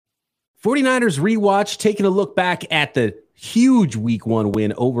49ers rewatch, taking a look back at the huge week 1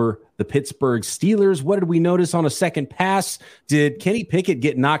 win over the Pittsburgh Steelers. What did we notice on a second pass? Did Kenny Pickett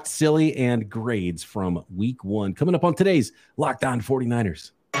get knocked silly? And grades from week 1. Coming up on today's Locked On 49ers.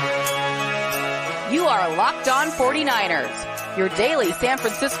 You are Locked On 49ers, your daily San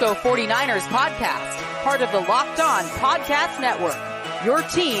Francisco 49ers podcast, part of the Locked On Podcast Network, your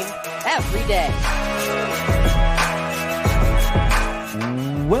team every day.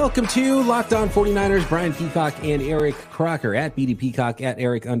 Welcome to Locked On 49ers. Brian Peacock and Eric Crocker at BD Peacock at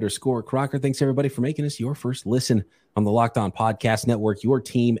Eric_Crocker. Thanks everybody for making us your first listen on the Locked On Podcast Network, your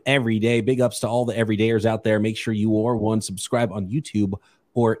team every day. Big ups to all the everydayers out there. Make sure you are one, subscribe on YouTube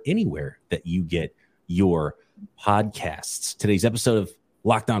or anywhere that you get your podcasts. Today's episode of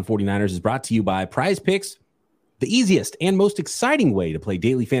Locked On 49ers is brought to you by Prize Picks, the easiest and most exciting way to play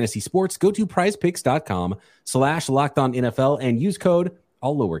daily fantasy sports. Go to prizepicks.com/LockedOnNFL and use code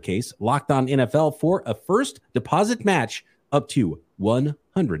all lowercase, Locked On NFL for a first deposit match up to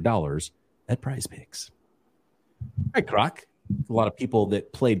 $100 at Prize Picks. All right, Croc. A lot of people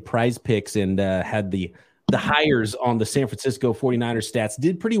that played Prize Picks and had the hires on the San Francisco 49ers stats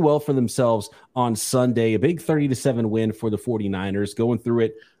did pretty well for themselves on Sunday. A big 30-7 win for the 49ers. Going through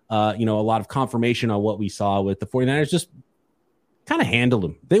it, a lot of confirmation on what we saw with the 49ers just kind of handled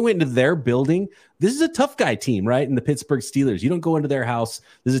them. They went into their building. This is a tough guy team, right? In the Pittsburgh Steelers. You don't go into their house.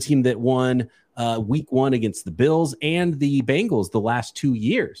 This is a team that won week 1 against the Bills and the Bengals the last 2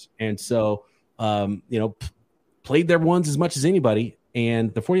 years. And so, played their ones as much as anybody.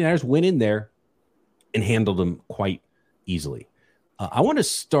 And the 49ers went in there and handled them quite easily. I want to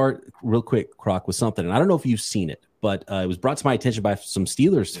start real quick, Croc, with something. And I don't know if you've seen it, but it was brought to my attention by some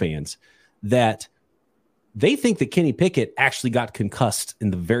Steelers fans that they think that Kenny Pickett actually got concussed in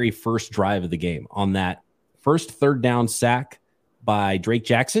the very first drive of the game on that first third down sack by Drake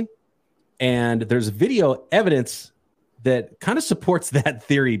Jackson. And there's video evidence that kind of supports that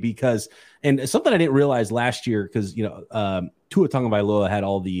theory because, and something I didn't realize last year, because, Tua Tagovailoa had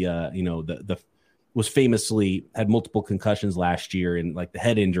all the was famously had multiple concussions last year and like the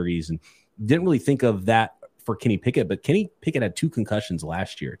head injuries, and didn't really think of that for Kenny Pickett, but Kenny Pickett had 2 concussions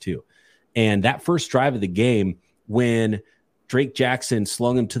last year too. And that first drive of the game, when Drake Jackson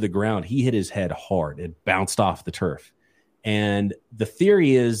slung him to the ground, he hit his head hard. It bounced off the turf. And the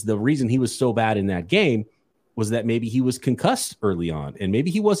theory is the reason he was so bad in that game was that maybe he was concussed early on and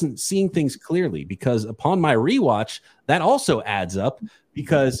maybe he wasn't seeing things clearly, because upon my rewatch, that also adds up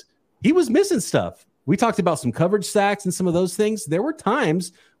because he was missing stuff. We talked about some coverage sacks and some of those things. There were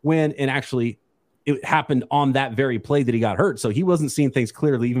times when, and actually it happened on that very play that he got hurt. So he wasn't seeing things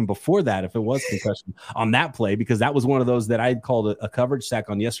clearly even before that, if it was concussion on that play, because that was one of those that I called a coverage sack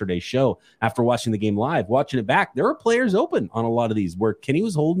on yesterday's show after watching the game live. Watching it back, there were players open on a lot of these where Kenny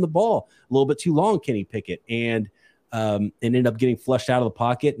was holding the ball a little bit too long, Kenny Pickett, and ended up getting flushed out of the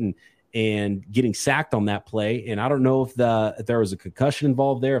pocket and getting sacked on that play. And I don't know if there was a concussion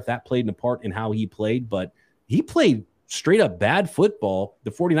involved there, if that played a part in how he played, but he played straight up bad football. The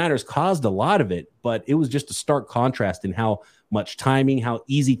 49ers caused a lot of it, but it was just a stark contrast in how much timing, how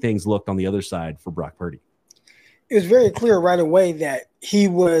easy things looked on the other side for Brock Purdy. It was very clear right away that he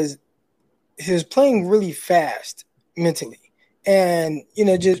was playing really fast mentally. And,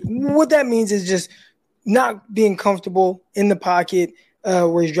 just what that means is just not being comfortable in the pocket,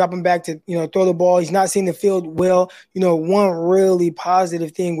 where he's dropping back to, throw the ball. He's not seeing the field well. One really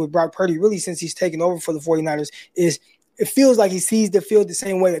positive thing with Brock Purdy, really since he's taken over for the 49ers, is it feels like he sees the field the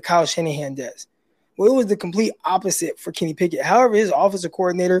same way that Kyle Shanahan does. Well, it was the complete opposite for Kenny Pickett. However, his offensive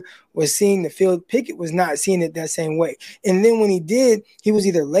coordinator was seeing the field. Pickett was not seeing it that same way. And then when he did, he was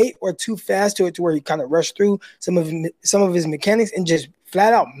either late or too fast to it, to where he kind of rushed through some of his mechanics and just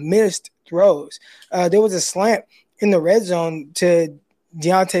flat out missed throws. There was a slant in the red zone to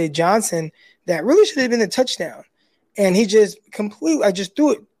Deontay Johnson that really should have been a touchdown. And he just I just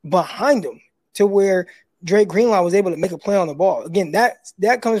threw it behind him to where Drake Greenlaw was able to make a play on the ball. Again,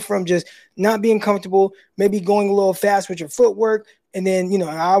 that comes from just not being comfortable, maybe going a little fast with your footwork. And then,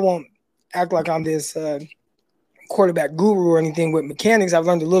 I won't act like I'm this quarterback guru or anything with mechanics. I've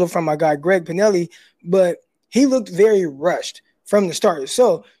learned a little from my guy, Greg Pinelli, but he looked very rushed from the start.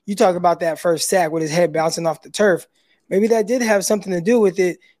 So you talk about that first sack with his head bouncing off the turf. Maybe that did have something to do with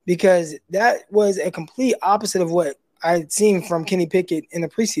it, because that was a complete opposite of what I'd seen from Kenny Pickett in the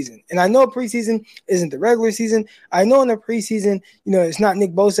preseason. And I know preseason isn't the regular season. I know in the preseason, it's not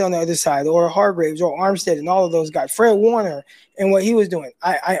Nick Bosa on the other side, or Hargraves or Armstead and all of those guys, Fred Warner and what he was doing.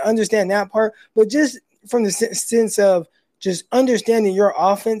 I understand that part, but just from the sense of just understanding your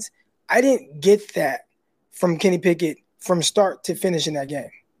offense, I didn't get that from Kenny Pickett from start to finish in that game.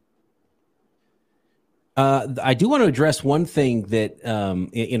 I do want to address one thing that,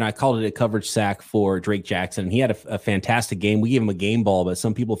 I called it a coverage sack for Drake Jackson. He had a fantastic game. We gave him a game ball, but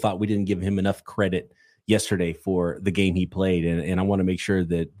some people thought we didn't give him enough credit yesterday for the game he played. And I want to make sure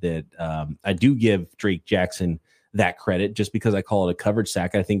that I do give Drake Jackson that credit just because I call it a coverage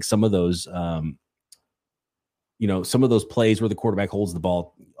sack. I think some of those, some of those plays where the quarterback holds the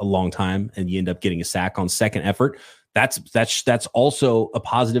ball a long time and you end up getting a sack on second effort, that's also a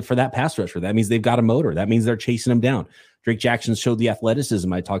positive for that pass rusher. That means they've got a motor. That means they're chasing him down. Drake Jackson showed the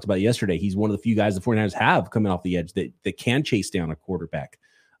athleticism I talked about yesterday. He's one of the few guys the 49ers have coming off the edge that can chase down a quarterback.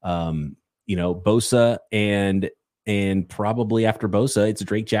 Bosa and probably after Bosa, it's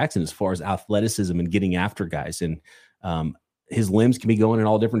Drake Jackson as far as athleticism and getting after guys. And his limbs can be going in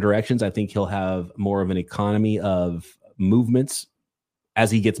all different directions. I think he'll have more of an economy of movements as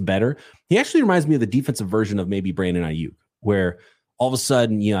he gets better. He actually reminds me of the defensive version of maybe Brandon Ayuk, where all of a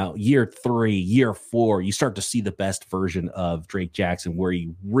sudden, year 3, year 4, you start to see the best version of Drake Jackson, where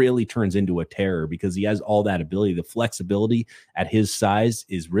he really turns into a terror because he has all that ability. The flexibility at his size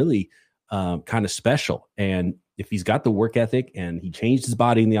is really kind of special. And if he's got the work ethic and he changed his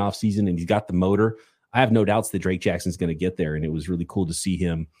body in the offseason and he's got the motor, I have no doubts that Drake Jackson's going to get there. And it was really cool to see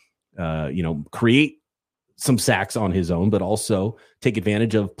him, create some sacks on his own, but also take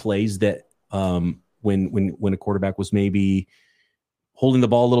advantage of plays that when a quarterback was maybe holding the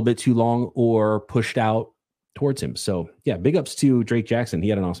ball a little bit too long or pushed out towards him. So yeah, big ups to Drake Jackson. He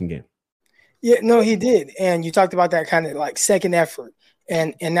had an awesome game. Yeah, no, he did. And you talked about that kind of like second effort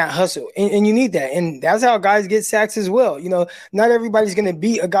and that hustle. And you need that. And that's how guys get sacks as well. Not everybody's going to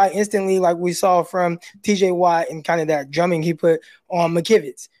beat a guy instantly like we saw from TJ Watt and kind of that drumming he put on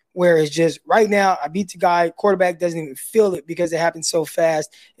McKivitz, where it's just right now, I beat the guy, quarterback doesn't even feel it because it happens so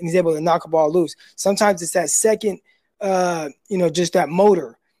fast and he's able to knock a ball loose. Sometimes it's that second, just that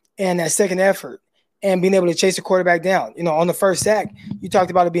motor and that second effort and being able to chase the quarterback down. On the first sack, you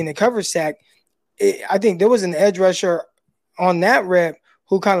talked about it being a coverage sack. I think there was an edge rusher on that rep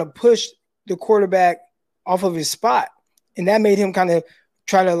who kind of pushed the quarterback off of his spot. And that made him kind of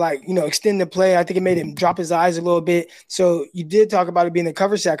try to extend the play. I think it made him drop his eyes a little bit. So you did talk about it being a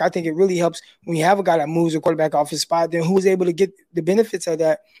cover sack. I think it really helps when you have a guy that moves the quarterback off his spot. Then who was able to get the benefits of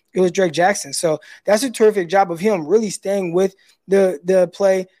that? It was Drake Jackson. So that's a terrific job of him really staying with the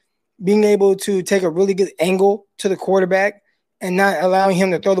play, being able to take a really good angle to the quarterback and not allowing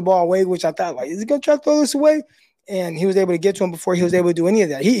him to throw the ball away, which I thought, is he going to try to throw this away? And he was able to get to him before he was able to do any of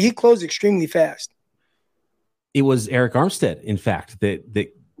that. He closed extremely fast. It was Eric Armstead, in fact,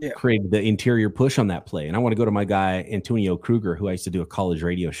 that created the interior push on that play. And I want to go to my guy, Antonio Kruger, who I used to do a college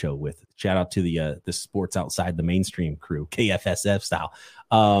radio show with. Shout out to the sports outside the mainstream crew, KFSF style.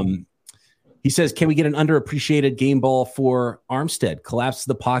 He says, can we get an underappreciated game ball for Armstead? Collapses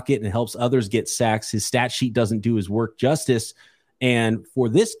the pocket and helps others get sacks. His stat sheet doesn't do his work justice. And for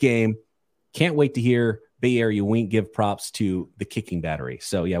this game, can't wait to hear Bay Area Wink give props to the kicking battery.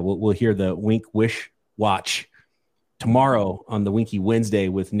 So, yeah, we'll hear the Wink Wish Watch tomorrow on the Winky Wednesday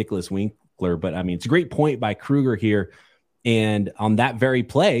with Nicholas Winkler. But I mean, it's a great point by Kruger here. And on that very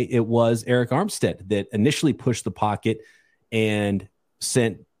play, it was Eric Armstead that initially pushed the pocket and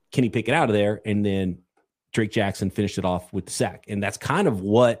sent Kenny Pickett out of there. And then Drake Jackson finished it off with the sack. And that's kind of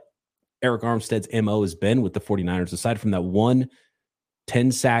what Eric Armstead's MO has been with the 49ers, aside from that 1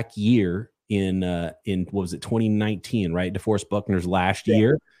 10-sack year in what was it, 2019, right? DeForest Buckner's last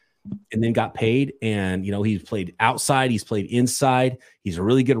year. And then got paid, and he's played outside, he's played inside. He's a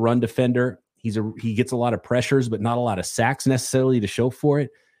really good run defender. He gets a lot of pressures, but not a lot of sacks necessarily to show for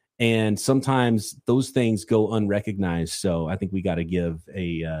it. And sometimes those things go unrecognized. So I think we got to give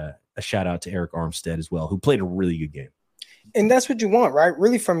a shout out to Eric Armstead as well, who played a really good game. And that's what you want, right?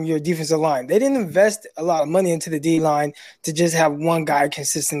 Really from your defensive line. They didn't invest a lot of money into the D-line to just have one guy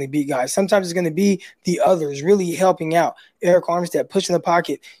consistently beat guys. Sometimes it's going to be the others really helping out. Eric Armstead pushing the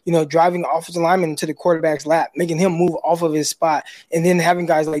pocket, driving offensive lineman into the quarterback's lap, making him move off of his spot, and then having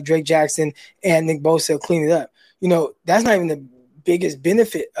guys like Drake Jackson and Nick Bosa clean it up. That's not even the biggest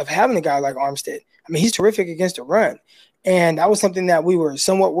benefit of having a guy like Armstead. I mean, he's terrific against the run. And that was something that we were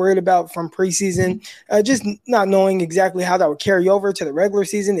somewhat worried about from preseason, just not knowing exactly how that would carry over to the regular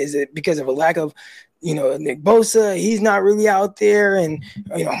season. Is it because of a lack of, Nick Bosa? He's not really out there. And,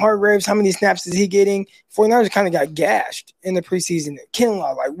 Hargraves, how many snaps is he getting? 49ers kind of got gashed in the preseason.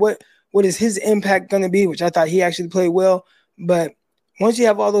 Kinlaw, what is his impact going to be? Which I thought he actually played well. But once you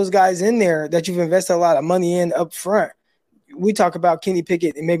have all those guys in there that you've invested a lot of money in up front, we talk about Kenny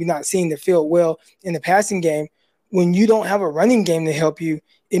Pickett and maybe not seeing the field well in the passing game. When you don't have a running game to help you,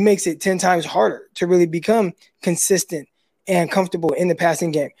 it makes it 10 times harder to really become consistent and comfortable in the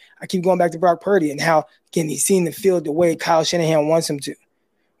passing game. I keep going back to Brock Purdy and how, again, he's seeing the field the way Kyle Shanahan wants him to.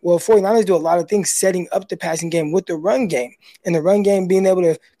 Well, 49ers do a lot of things setting up the passing game with the run game. And the run game being able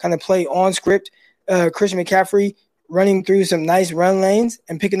to kind of play on script, Christian McCaffrey running through some nice run lanes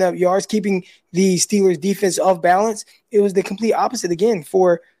and picking up yards, keeping the Steelers defense off balance. It was the complete opposite again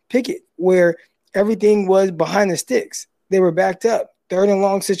for Pickett, where everything was behind the sticks. They were backed up, 3rd and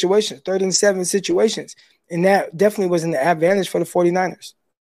long situations, 3rd and 7 situations. And that definitely was an advantage for the 49ers.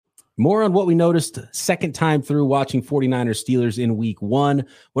 More on what we noticed second time through watching 49ers Steelers in week 1.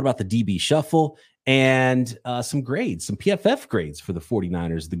 What about the DB shuffle? And some grades, some PFF grades for the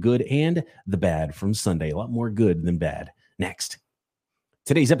 49ers, the good and the bad from Sunday. A lot more good than bad. Next.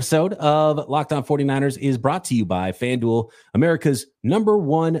 Today's episode of Locked On 49ers is brought to you by FanDuel, America's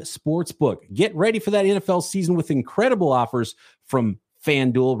 #1 sports book. Get ready for that NFL season with incredible offers from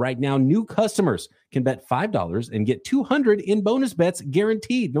FanDuel. Right now, new customers can bet $5 and get $200 in bonus bets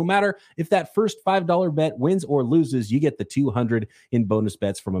guaranteed. No matter if that first $5 bet wins or loses, you get the $200 in bonus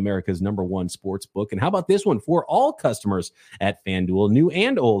bets from America's #1 sports book. And how about this one? For all customers at FanDuel, new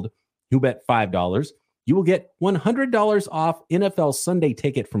and old, who bet $5, you will get $100 off NFL Sunday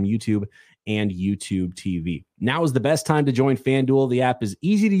Ticket from YouTube and YouTube TV. Now is the best time to join FanDuel. The app is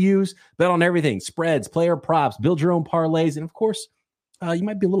easy to use. Bet on everything: spreads, player props, build your own parlays, and of course, you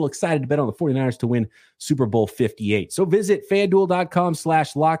might be a little excited to bet on the 49ers to win Super Bowl 58. So visit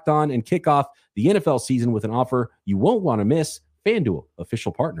FanDuel.com/lockedon and kick off the NFL season with an offer you won't want to miss. FanDuel,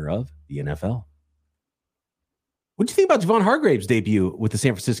 official partner of the NFL. What do you think about Javon Hargrave's debut with the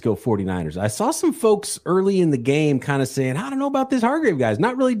San Francisco 49ers? I saw some folks early in the game kind of saying, I don't know about this Hargrave guy. He's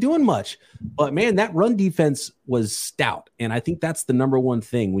not really doing much. But, man, that run defense was stout. And I think that's the #1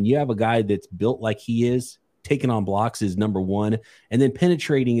 thing. When you have a guy that's built like he is, taking on blocks is #1, and then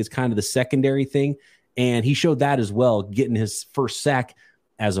penetrating is kind of the secondary thing. And he showed that as well, getting his first sack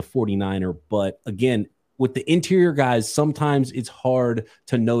as a 49er. But again, with the interior guys, sometimes it's hard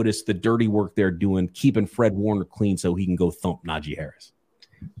to notice the dirty work they're doing, keeping Fred Warner clean so he can go thump Najee Harris.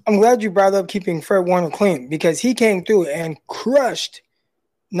 I'm glad you brought up keeping Fred Warner clean, because he came through and crushed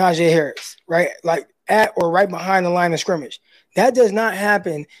Najee Harris, right? Like at or right behind the line of scrimmage. That does not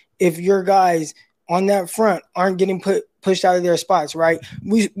happen if your guys on that front aren't getting pushed out of their spots, right?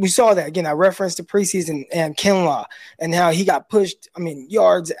 We saw that. Again, I referenced the preseason and Kinlaw and how he got pushed,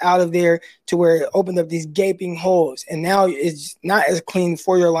 yards out of there to where it opened up these gaping holes. And now it's not as clean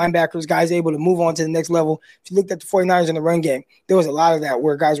for your linebackers, guys able to move on to the next level. If you looked at the 49ers in the run game, there was a lot of that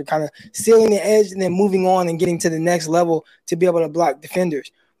where guys were kind of sealing the edge and then moving on and getting to the next level to be able to block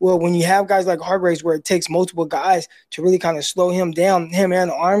defenders. Well, when you have guys like Hargraves where it takes multiple guys to really kind of slow him down, him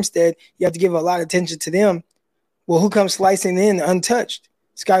and Armstead, you have to give a lot of attention to them. Well, who comes slicing in untouched?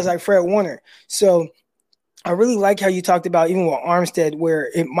 It's guys like Fred Warner. So I really like how you talked about even with Armstead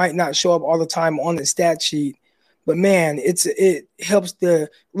where it might not show up all the time on the stat sheet. But, man, it helps the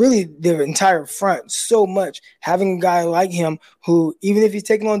entire front so much having a guy like him who, even if he's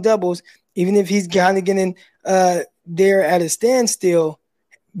taking on doubles, even if he's kind of getting there at a standstill,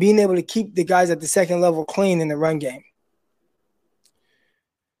 being able to keep the guys at the second level clean in the run game.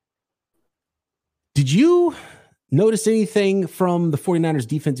 Did you notice anything from the 49ers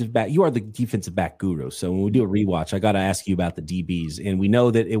defensive back? You are the defensive back guru. So when we do a rewatch, I got to ask you about the DBs. And we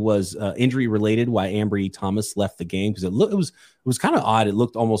know that it was injury related why Ambry Thomas left the game, because it was kind of odd. It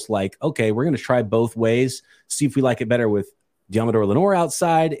looked almost like, okay, we're going to try both ways, see if we like it better with Deommodore Lenoir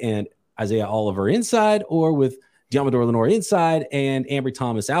outside and Isaiah Oliver inside, or with Deommodore Lenoir inside and Ambry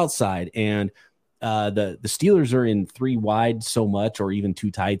Thomas outside. And the Steelers are in 3 wide so much, or even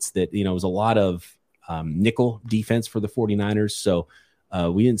 2 tights, that, it was a lot of nickel defense for the 49ers. So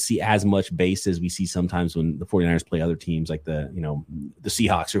we didn't see as much base as we see sometimes when the 49ers play other teams like the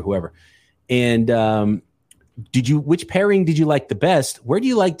Seahawks or whoever. And which pairing did you like the best? Where do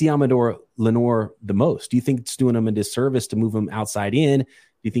you like Deommodore Lenoir the most? Do you think it's doing him a disservice to move him outside in? Do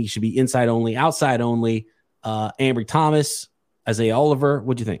you think he should be inside only, outside only? Ambry Thomas, Isaiah Oliver,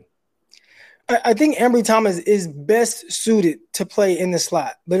 what do you think? I think Ambry Thomas is best suited to play in the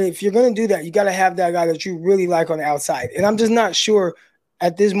slot. But if you're going to do that, you got to have that guy that you really like on the outside. And I'm just not sure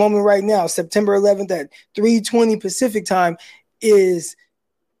at this moment right now, September 11th at 3:20 Pacific time, is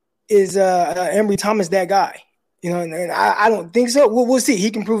Ambry Thomas that guy? And I don't think so. We'll see. He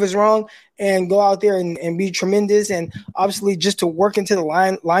can prove us wrong and go out there and be tremendous. And obviously just to work into the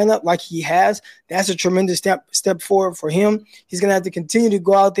lineup like he has, that's a tremendous step forward for him. He's going to have to continue to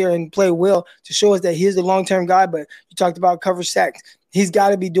go out there and play well to show us that he is the long-term guy. But you talked about coverage sacks. He's got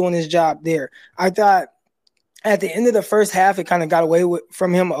to be doing his job there. I thought at the end of the first half, it kind of got away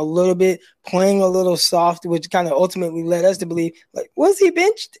from him a little bit, playing a little soft, which kind of ultimately led us to believe, like, was he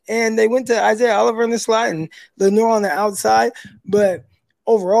benched? And they went to Isaiah Oliver in the slot and Lenore on the outside. But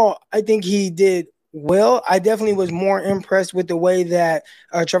overall, I think he did well. I definitely was more impressed with the way that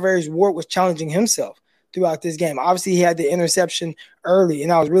Travarius Ward was challenging himself throughout this game. Obviously, he had the interception early,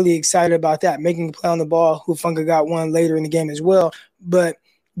 and I was really excited about that, making a play on the ball. Hufanga got one later in the game as well. But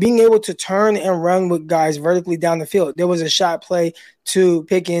being able to turn and run with guys vertically down the field. There was a shot play to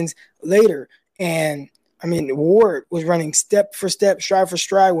Pickens later, and I mean, Ward was running step for step, stride for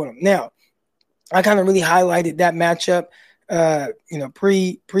stride with him. Now, I kind of really highlighted that matchup,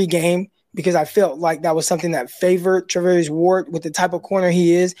 pre-game, because I felt like that was something that favored Travarius Ward with the type of corner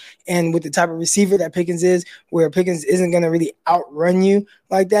he is and with the type of receiver that Pickens is, where Pickens isn't going to really outrun you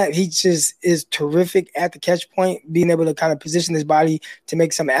like that. He just is terrific at the catch point, being able to kind of position his body to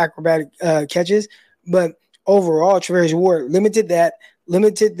make some acrobatic catches. But overall, Travarius Ward limited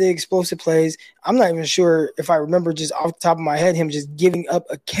the explosive plays. I'm not even sure if I remember just off the top of my head him just giving up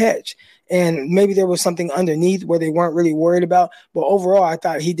a catch. And maybe there was something underneath where they weren't really worried about. But overall, I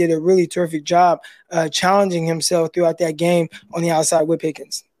thought he did a really terrific job challenging himself throughout that game on the outside with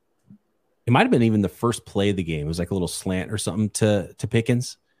Pickens. It might have been even the first play of the game. It was like a little slant or something to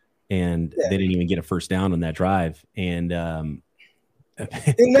Pickens, and they didn't even get a first down on that drive. And and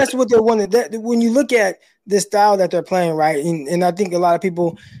that's what they wanted. That when you look at the style that they're playing, right? And I think a lot of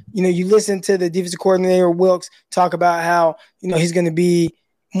people, you listen to the defensive coordinator Wilkes talk about how he's going to be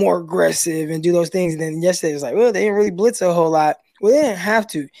more aggressive and do those things. And then yesterday it was like, well, they didn't really blitz a whole lot. Well, they didn't have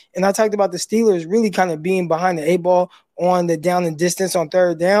to. And I talked about the Steelers really kind of being behind the 8-ball on the down and distance on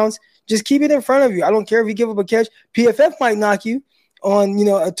third downs. Just keep it in front of you. I don't care if you give up a catch. PFF might knock you on,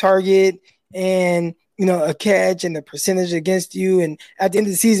 a target and, a catch and the percentage against you. And at the end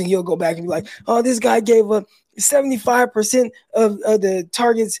of the season, you'll go back and be like, oh, this guy gave up 75% of the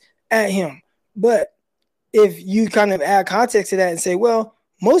targets at him. But if you kind of add context to that and say, well,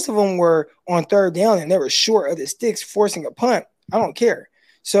 most of them were on third down and they were short of the sticks forcing a punt, I don't care.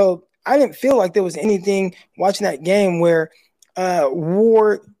 So I didn't feel like there was anything watching that game where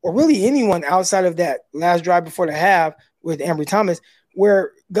Ward or really anyone outside of that last drive before the half with Ambry Thomas,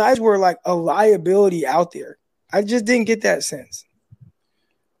 where guys were like a liability out there. I just didn't get that sense.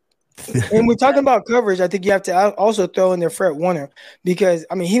 And we're talking about coverage. I think you have to also throw in there Fred Warner because,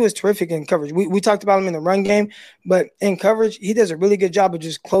 he was terrific in coverage. We talked about him in the run game, but in coverage, he does a really good job of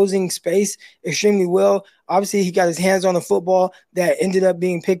just closing space extremely well. Obviously, he got his hands on the football that ended up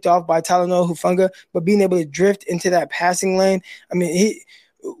being picked off by Talanoa Hufanga, but being able to drift into that passing lane,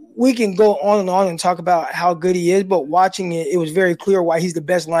 we can go on and talk about how good he is, but watching it, it was very clear why he's the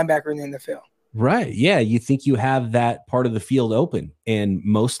best linebacker in the NFL. Right. Yeah. You think you have that part of the field open, and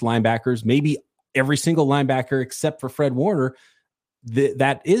most linebackers, maybe every single linebacker except for Fred Warner,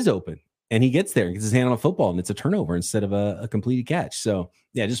 that is open, and he gets there and gets his hand on a football, and it's a turnover instead of a completed catch. So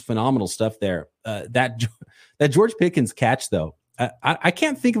yeah, just phenomenal stuff there. That George Pickens catch though, I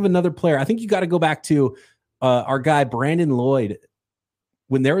can't think of another player. I think you got to go back to our guy, Brandon Lloyd.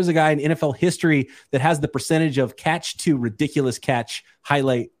 When there was a guy in NFL history that has the percentage of catch to ridiculous catch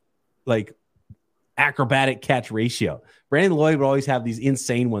highlight, like acrobatic catch ratio. Brandon Lloyd would always have these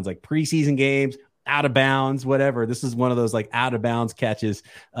insane ones, like preseason games, out of bounds, whatever. This is one of those like out of bounds catches.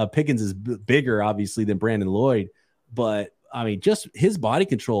 Pickens is bigger, obviously, than Brandon Lloyd, but just his body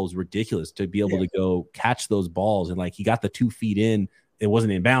control is ridiculous to be able to go catch those balls. And like, he got the 2 feet in, it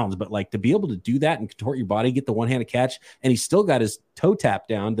wasn't in bounds, but like to be able to do that and contort your body, get the one-handed catch, and he still got his toe tap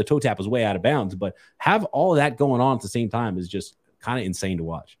down. The toe tap was way out of bounds, but have all of that going on at the same time is just kind of insane to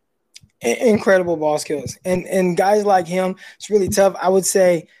watch. Incredible ball skills. And guys like him, it's really tough. I would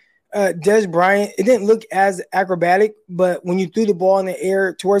say Des Bryant, it didn't look as acrobatic, but when you threw the ball in the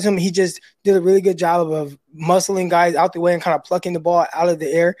air towards him, he just did a really good job of muscling guys out the way and kind of plucking the ball out of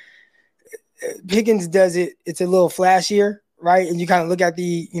the air. Pickens does it. It's a little flashier, right? And you kind of look at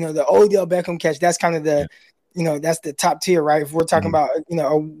the Odell Beckham catch. That's kind of the that's the top tier, right? If we're talking about,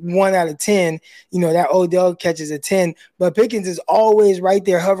 a 1 out of 10, that Odell catches a 10, but Pickens is always right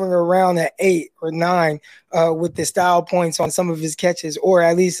there hovering around at 8 or 9 with the style points on some of his catches, or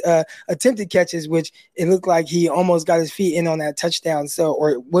at least attempted catches, which it looked like he almost got his feet in on that touchdown. So,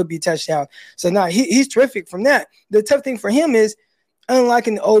 or it would be touchdown. So now he's terrific from that. The tough thing for him is, unlike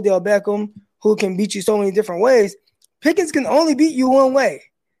an Odell Beckham, who can beat you so many different ways, Pickens can only beat you one way.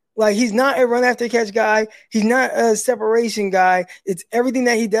 Like, he's not a run after catch guy. He's not a separation guy. It's everything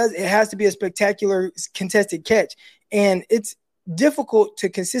that he does. It has to be a spectacular contested catch. And it's difficult to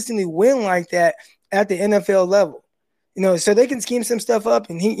consistently win like that at the NFL level. so they can scheme some stuff up,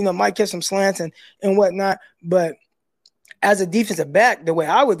 and he, might catch some slants and whatnot. But as a defensive back, the way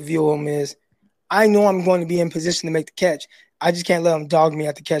I would view him is, I know I'm going to be in position to make the catch. I just can't let him dog me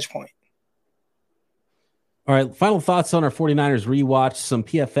at the catch point. All right, final thoughts on our 49ers rewatch, some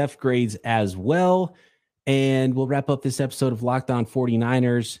PFF grades as well, and we'll wrap up this episode of Locked On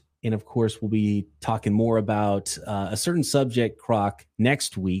 49ers. And, of course, we'll be talking more about a certain subject, Croc,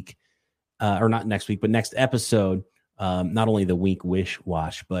 next week, or not next week, but next episode. Not only the wink wish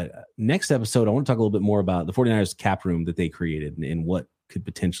wash, but next episode, I want to talk a little bit more about the 49ers cap room that they created and what could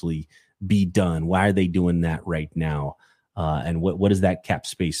potentially be done. Why are they doing that right now? And what is that cap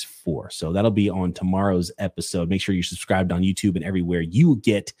space for? So that'll be on tomorrow's episode. Make sure you're subscribed on YouTube and everywhere you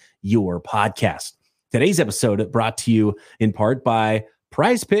get your podcast. Today's episode brought to you in part by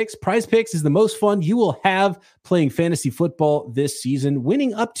Prize Picks. Prize Picks is the most fun you will have playing fantasy football this season,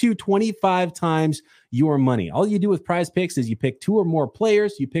 winning up to 25 times your money. All you do with Prize Picks is you pick 2 or more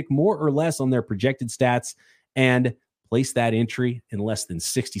players, you pick more or less on their projected stats, and place that entry in less than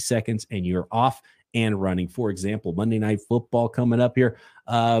 60 seconds, and you're off and running. For example, Monday Night Football coming up here.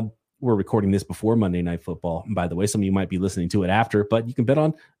 We're recording this before Monday Night Football. And by the way, some of you might be listening to it after, but you can bet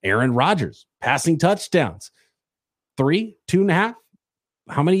on Aaron Rodgers passing touchdowns. 3, 2.5.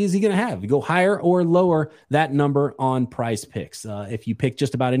 How many is he going to have? You go higher or lower that number on Prize Picks. If you pick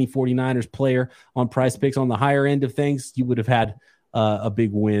just about any 49ers player on Prize Picks on the higher end of things, you would have had a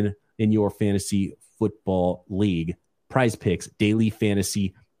big win in your fantasy football league. Prize Picks, daily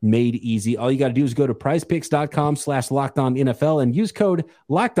fantasy made easy. All you got to do is go to prizepicks.com/LockedOnNFL and use code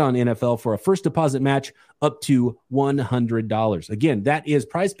LockedOnNFL for a first deposit match up to $100. Again, that is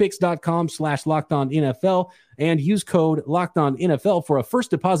prizepicks.com/LockedOnNFL and use code LockedOnNFL for a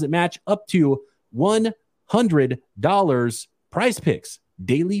first deposit match up to $100. Prize Picks,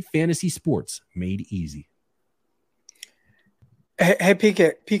 daily fantasy sports made easy. Hey,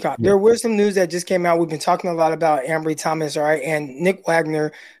 Peacock, yeah. There was some news that just came out. We've been talking a lot about Ambry Thomas, all right? And Nick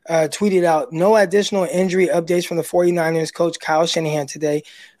Wagner tweeted out, no additional injury updates from the 49ers coach Kyle Shanahan today.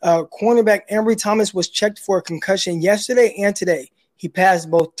 Cornerback Ambry Thomas was checked for a concussion yesterday and today. He passed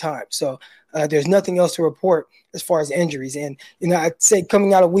both times. So there's nothing else to report as far as injuries. And, I'd say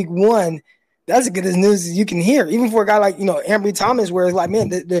coming out of week 1, that's as good as news as you can hear, even for a guy like, Ambry Thomas, where it's like, man,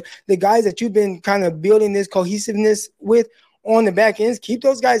 the guys that you've been kind of building this cohesiveness with on the back ends, keep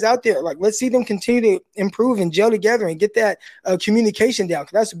those guys out there. Like, let's see them continue to improve and gel together and get that communication down.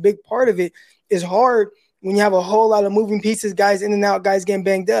 Because that's a big part of it. It's hard when you have a whole lot of moving pieces, guys in and out, guys getting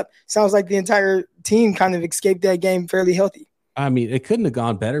banged up. Sounds like the entire team kind of escaped that game fairly healthy. I mean, it couldn't have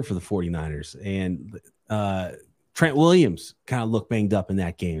gone better for the 49ers. And Trent Williams kind of looked banged up in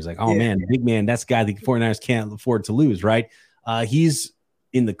that game. He's like, oh, man, big man, that's the guy the 49ers can't afford to lose, right? He's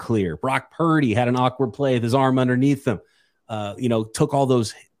in the clear. Brock Purdy had an awkward play with his arm underneath him.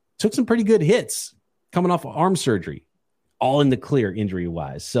 Took some pretty good hits coming off of arm surgery, all in the clear injury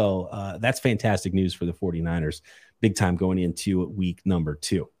wise. So that's fantastic news for the 49ers. Big time going into week number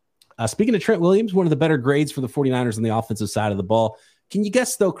 2. Speaking of Trent Williams, one of the better grades for the 49ers on the offensive side of the ball. Can you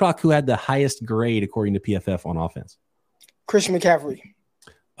guess, though, Croc, who had the highest grade according to PFF on offense? Christian McCaffrey.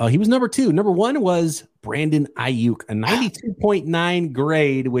 He was number 2. Number 1 was Brandon Ayuk, a 92.9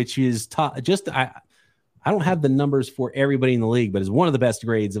 grade, which is I don't have the numbers for everybody in the league, but it's one of the best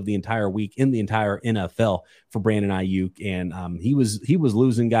grades of the entire week in the entire NFL for Brandon Ayuk. And he was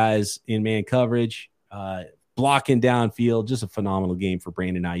losing guys in man coverage, blocking downfield. Just a phenomenal game for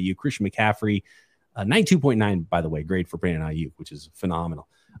Brandon Ayuk. Christian McCaffrey, 92.9, by the way, grade for Brandon Ayuk, which is phenomenal.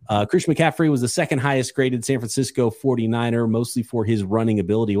 Christian McCaffrey was the second highest graded San Francisco 49er, mostly for his running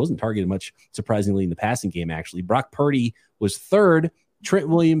ability. He wasn't targeted much, surprisingly, in the passing game, actually. Brock Purdy was 3rd, Trent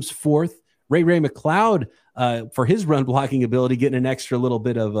Williams 4th, Ray McLeod for his run blocking ability, getting an extra little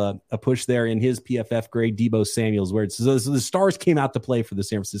bit of a push there in his PFF grade. Debo Samuel's where so the stars came out to play for the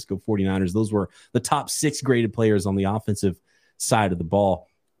San Francisco 49ers. Those were the top 6 graded players on the offensive side of the ball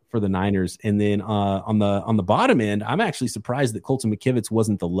for the Niners. And then on the bottom end, I'm actually surprised that Colton McKivitz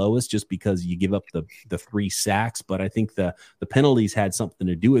wasn't the lowest, just because you give up the 3 sacks. But I think the penalties had something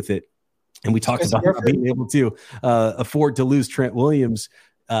to do with it. And we talked about not being able to afford to lose Trent Williams.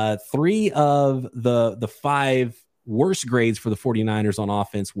 3 of the 5 worst grades for the 49ers on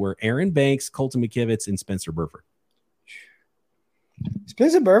offense were Aaron Banks, Colton McKivitz, and Spencer Burford.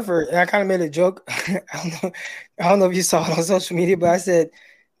 Spencer Burford, and I kind of made a joke. I don't know if you saw it on social media, but I said,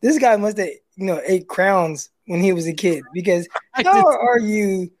 this guy must have, ate crowns when he was a kid, because how are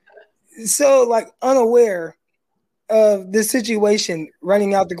you so unaware of the situation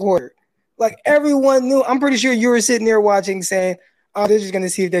running out the quarter? Like, everyone knew. I'm pretty sure you were sitting there watching saying, they're just going to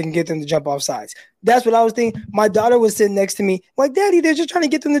see if they can get them to jump off sides. That's what I was thinking. My daughter was sitting next to me like, Daddy, they're just trying to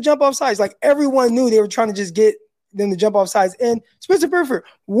get them to jump off sides. Like everyone knew they were trying to just get them to jump off sides. And Spencer Burford,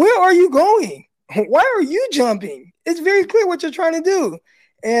 where are you going? Why are you jumping? It's very clear what you're trying to do.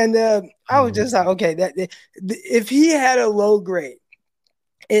 And I was just like, okay, if he had a low grade,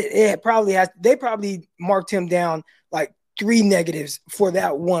 it probably has. They probably marked him down like 3 negatives for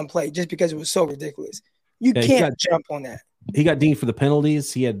that one play just because it was so ridiculous. You can't jump on that. He got deemed for the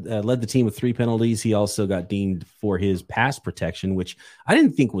penalties. He had led the team with 3 penalties. He also got deemed for his pass protection, which I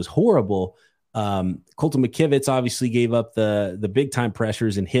didn't think was horrible. Colton McKivitz obviously gave up the big time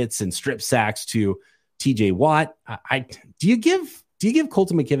pressures and hits and strip sacks to TJ Watt. Do you give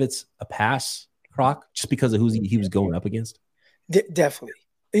Colton McKivitz a pass, Croc, just because of who he was going up against? Definitely.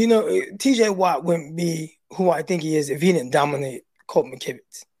 You know, TJ Watt wouldn't be who I think he is if he didn't dominate Colton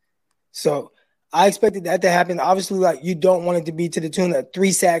McKivitz. So I expected that to happen. Obviously, like you don't want it to be to the tune of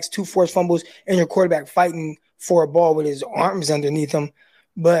 3 sacks, 2 forced fumbles, and your quarterback fighting for a ball with his arms underneath him.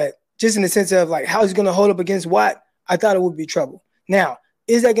 But just in the sense of like how he's going to hold up against Watt, I thought it would be trouble. Now,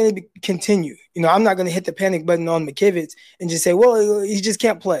 is that going to continue? You know, I'm not going to hit the panic button on McKivitz and just say, well, he just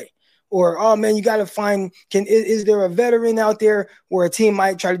can't play. Or, oh, man, you got to find – is there a veteran out there where a team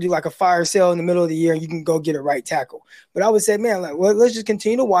might try to do like a fire sale in the middle of the year and you can go get a right tackle? But I would say, man, like, well, let's just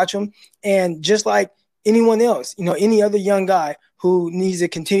continue to watch him. And just like anyone else, you know, any other young guy who needs to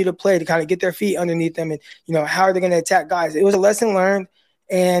continue to play to kind of get their feet underneath them and, you know, how are they going to attack guys? It was a lesson learned,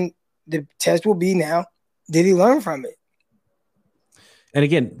 and the test will be now, did he learn from it? And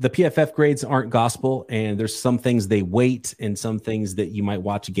again, the PFF grades aren't gospel, and there's some things they weight and some things that you might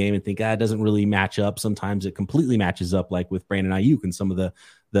watch a game and think, it doesn't really match up. Sometimes it completely matches up, like with Brandon Ayuk and some of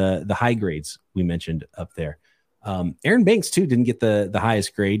the high grades we mentioned up there. Aaron Banks, too, didn't get the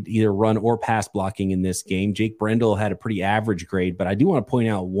highest grade, either run or pass blocking in this game. Jake Brendel had a pretty average grade, but I do want to point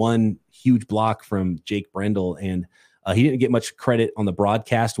out one huge block from Jake Brendel, and he didn't get much credit on the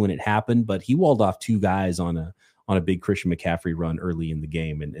broadcast when it happened, but he walled off 2 guys on a big Christian McCaffrey run early in the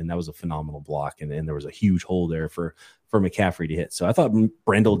game, and that was a phenomenal block, and there was a huge hole there for McCaffrey to hit. So I thought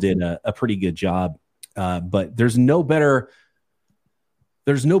Brendel did a pretty good job, but there's no better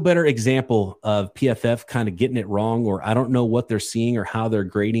example of PFF kind of getting it wrong, or I don't know what they're seeing or how they're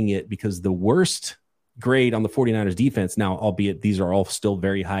grading it, because the worst grade on the 49ers defense now, albeit these are all still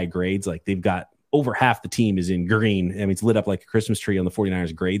very high grades, like they've got over half the team is in green. I mean, it's lit up like a Christmas tree on the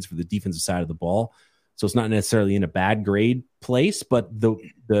 49ers grades for the defensive side of the ball. So it's not necessarily in a bad grade place, but the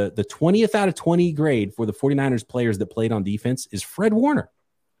 20th out of 20 grade for the 49ers players that played on defense is Fred Warner.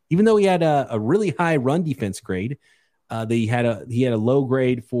 Even though he had a really high run defense grade, he had a low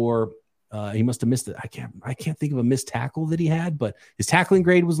grade for he must have missed it. I can't think of a missed tackle that he had, but his tackling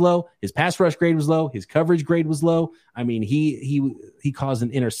grade was low, his pass rush grade was low, his coverage grade was low. I mean, he caused an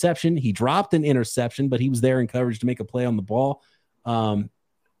interception, he dropped an interception, but he was there in coverage to make a play on the ball.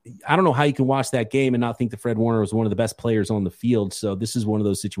 I don't know how you can watch that game and not think that Fred Warner was one of the best players on the field. So this is one of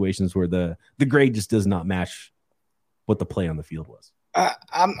those situations where the grade just does not match what the play on the field was.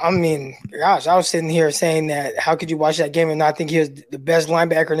 I mean, gosh, I was sitting here saying that how could you watch that game and not think he was the best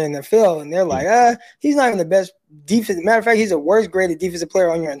linebacker in the NFL? And they're like, he's not even the best defense. Matter of fact, he's the worst graded defensive player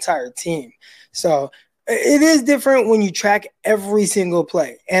on your entire team. So it is different when you track every single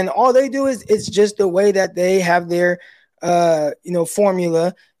play. And all they do is it's just the way that they have their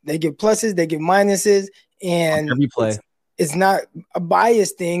formula. They give pluses, they give minuses, and every play. It's not a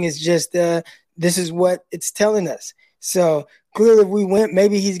biased thing. It's just this is what it's telling us. So clearly, if we went,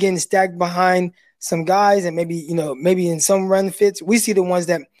 maybe he's getting stacked behind some guys, and maybe in some run fits, we see the ones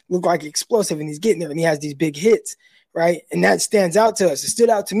that look like explosive, and he's getting there, and he has these big hits, right? And that stands out to us. It stood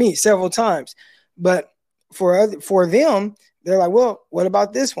out to me several times, but for them. They're like, well, what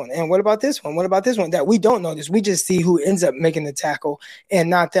about this one? And what about this one? What about this one? That we don't know this. We just see who ends up making the tackle, and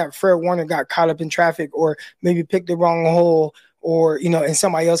not that Fred Warner got caught up in traffic or maybe picked the wrong hole, or, and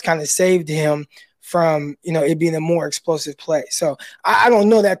somebody else kind of saved him from, it being a more explosive play. So I don't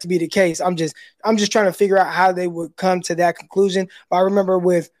know that to be the case. I'm just trying to figure out how they would come to that conclusion. But I remember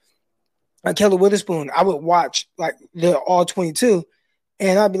with Kelly Witherspoon, I would watch like the all 22,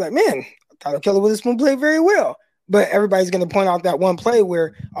 and I'd be like, man, I thought Kelly Witherspoon played very well. But everybody's going to point out that one play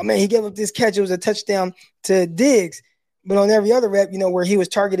where, oh, man, he gave up this catch. It was a touchdown to Diggs. But on every other rep, where he was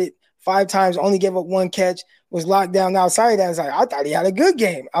targeted 5 times, only gave up 1 catch, was locked down outside of that. It's like, I thought he had a good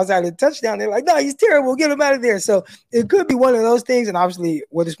game outside of the touchdown. They're like, no, he's terrible. Get him out of there. So it could be one of those things. And obviously,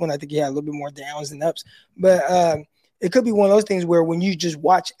 Witherspoon, I think he had a little bit more downs than ups. But it could be one of those things where when you just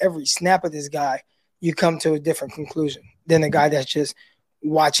watch every snap of this guy, you come to a different conclusion than a guy that's just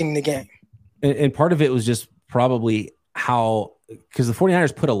watching the game. And part of it was just probably how because the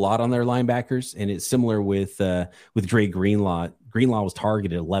 49ers put a lot on their linebackers, and it's similar with Dre Greenlaw. Greenlaw was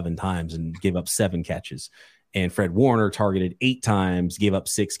targeted 11 times and gave up 7 catches. And Fred Warner targeted 8 times, gave up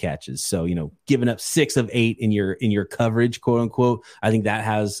 6 catches. So, giving up 6 of 8 in your coverage, quote unquote, I think that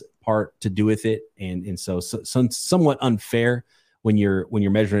has part to do with it. And so somewhat unfair when you're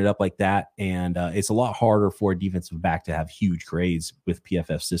measuring it up like that. And it's a lot harder for a defensive back to have huge grades with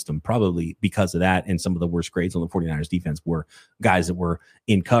PFF system, probably because of that. And some of the worst grades on the 49ers defense were guys that were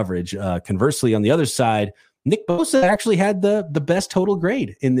in coverage. Conversely, on the other side, Nick Bosa actually had the best total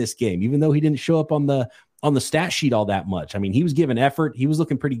grade in this game, even though he didn't show up on the stat sheet all that much. I mean, he was given effort. He was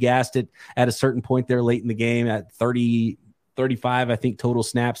looking pretty gassed at a certain point there late in the game at 30, 35, I think, total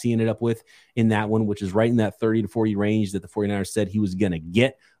snaps he ended up with in that one, which is right in that 30 to 40 range that the 49ers said he was going to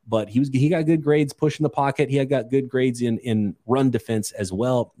get. But he got good grades pushing the pocket. He had got good grades in run defense as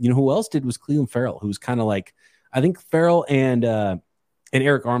well. Who else did was Cleveland Farrell, who's kind of like, I think Farrell and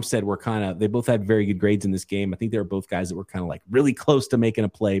Eric Armstead were they both had very good grades in this game. I think they were both guys that were kind of like really close to making a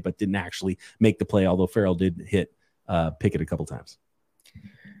play, but didn't actually make the play, although Farrell did hit Pickett a couple times.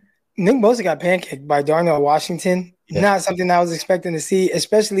 Nick Bosa got pancaked by Darnell Washington. Yeah. Not something I was expecting to see,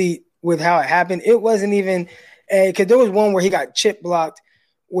 especially with how it happened. It wasn't even because there was one where he got chip blocked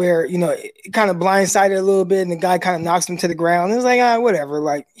where, it kind of blindsided a little bit and the guy kind of knocks him to the ground. It was like, whatever.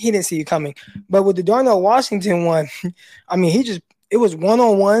 Like, he didn't see you coming. But with the Darnell Washington one, I mean, it was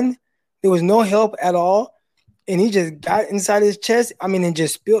one-on-one. There was no help at all. And he just got inside his chest. I mean, and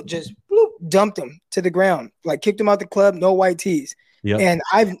just dumped him to the ground, like kicked him out the club, no white tees. Yep. And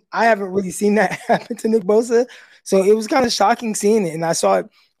I haven't really seen that happen to Nick Bosa. So it was kind of shocking seeing it. And I saw it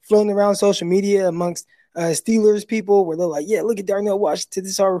floating around social media amongst Steelers people where they're like, yeah, look at Darnell Washington.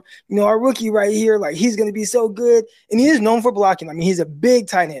 This is our rookie right here. Like, he's going to be so good. And he is known for blocking. I mean, he's a big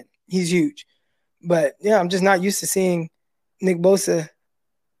tight end. He's huge. But, yeah, I'm just not used to seeing Nick Bosa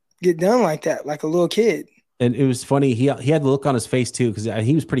get done like that, like a little kid. And it was funny. He had the look on his face, too, because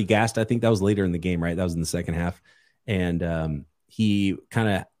he was pretty gassed. I think that was later in the game, right? That was in the second half. And he kind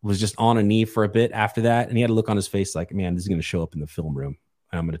of was just on a knee for a bit after that. And he had a look on his face like, man, this is going to show up in the film room.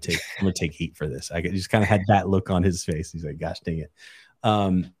 I'm going to take heat for this. I just kind of had that look on his face. He's like, gosh, dang it.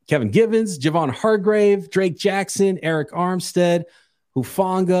 Kevin Givens, Javon Hargrave, Drake Jackson, Eric Armstead,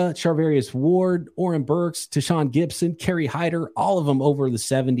 Hufanga, Charvarius Ward, Oren Burks, Tashawn Gibson, Kerry Hyder, all of them over the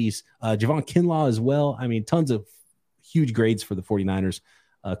 70s. Javon Kinlaw as well. I mean, tons of huge grades for the 49ers.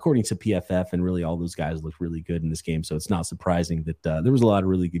 According to PFF, and really all those guys looked really good in this game. So it's not surprising that there was a lot of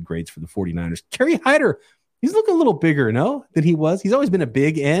really good grades for the 49ers. Kerry Hyder, he's looking a little bigger, than he was. He's always been a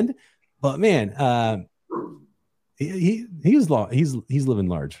big end, but man, he's living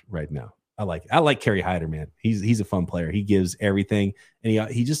large right now. I like Kerry Hyder, man. He's a fun player. He gives everything,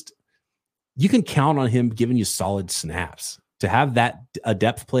 and he just, you can count on him giving you solid snaps. To have a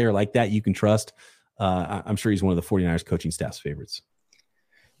depth player like that you can trust, I'm sure he's one of the 49ers coaching staff's favorites.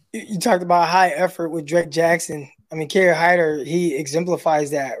 You talked about high effort with Drake Jackson. I mean, Kerry Hyder, he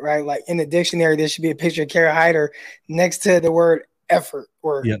exemplifies that, right? Like, in the dictionary, there should be a picture of Kerry Hyder next to the word effort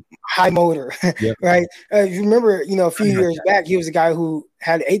or high motor, right? If you remember, a few years back, he was a guy who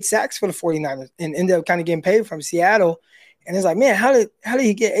had 8 sacks for the 49ers and ended up kind of getting paid from Seattle. And it's like, man, how did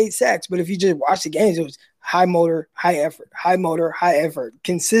he get 8 sacks? But if you just watch the games, it was high motor, high effort, high motor, high effort,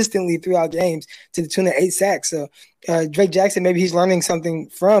 consistently throughout games to the tune of 8 sacks. So Drake Jackson, maybe he's learning something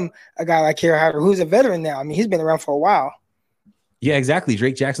from a guy like Kerry Hyder, who's a veteran now. I mean, he's been around for a while. Yeah, exactly.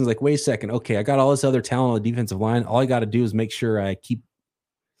 Drake Jackson's like, wait a second. Okay, I got all this other talent on the defensive line. All I got to do is make sure I keep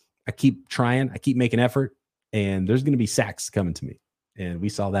trying. I keep making effort, and there's going to be sacks coming to me. And we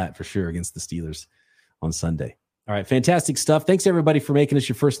saw that for sure against the Steelers on Sunday. All right, fantastic stuff. Thanks, everybody, for making us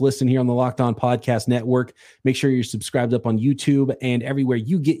your first listen here on the Locked On Podcast Network. Make sure you're subscribed up on YouTube and everywhere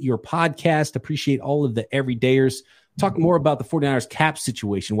you get your podcast. Appreciate all of the everydayers. Talk more about the 49ers cap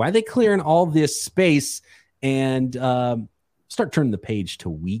situation. Why are they clearing all this space? And start turning the page to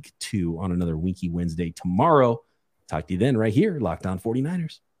week 2 on another Winky Wednesday tomorrow. Talk to you then right here, Locked On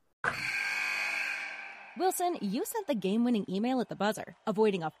 49ers. Wilson, you sent the game-winning email at the buzzer,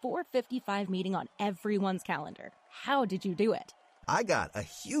 avoiding a 4:55 meeting on everyone's calendar. How did you do it? I got a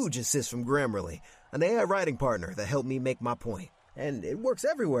huge assist from Grammarly, an AI writing partner that helped me make my point. And it works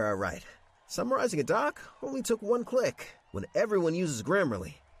everywhere I write. Summarizing a doc only took 1 click. When everyone uses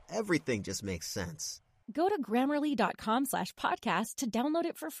Grammarly, everything just makes sense. Go to Grammarly.com/podcast to download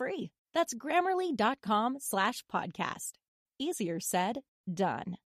it for free. That's Grammarly.com/podcast. Easier said, done.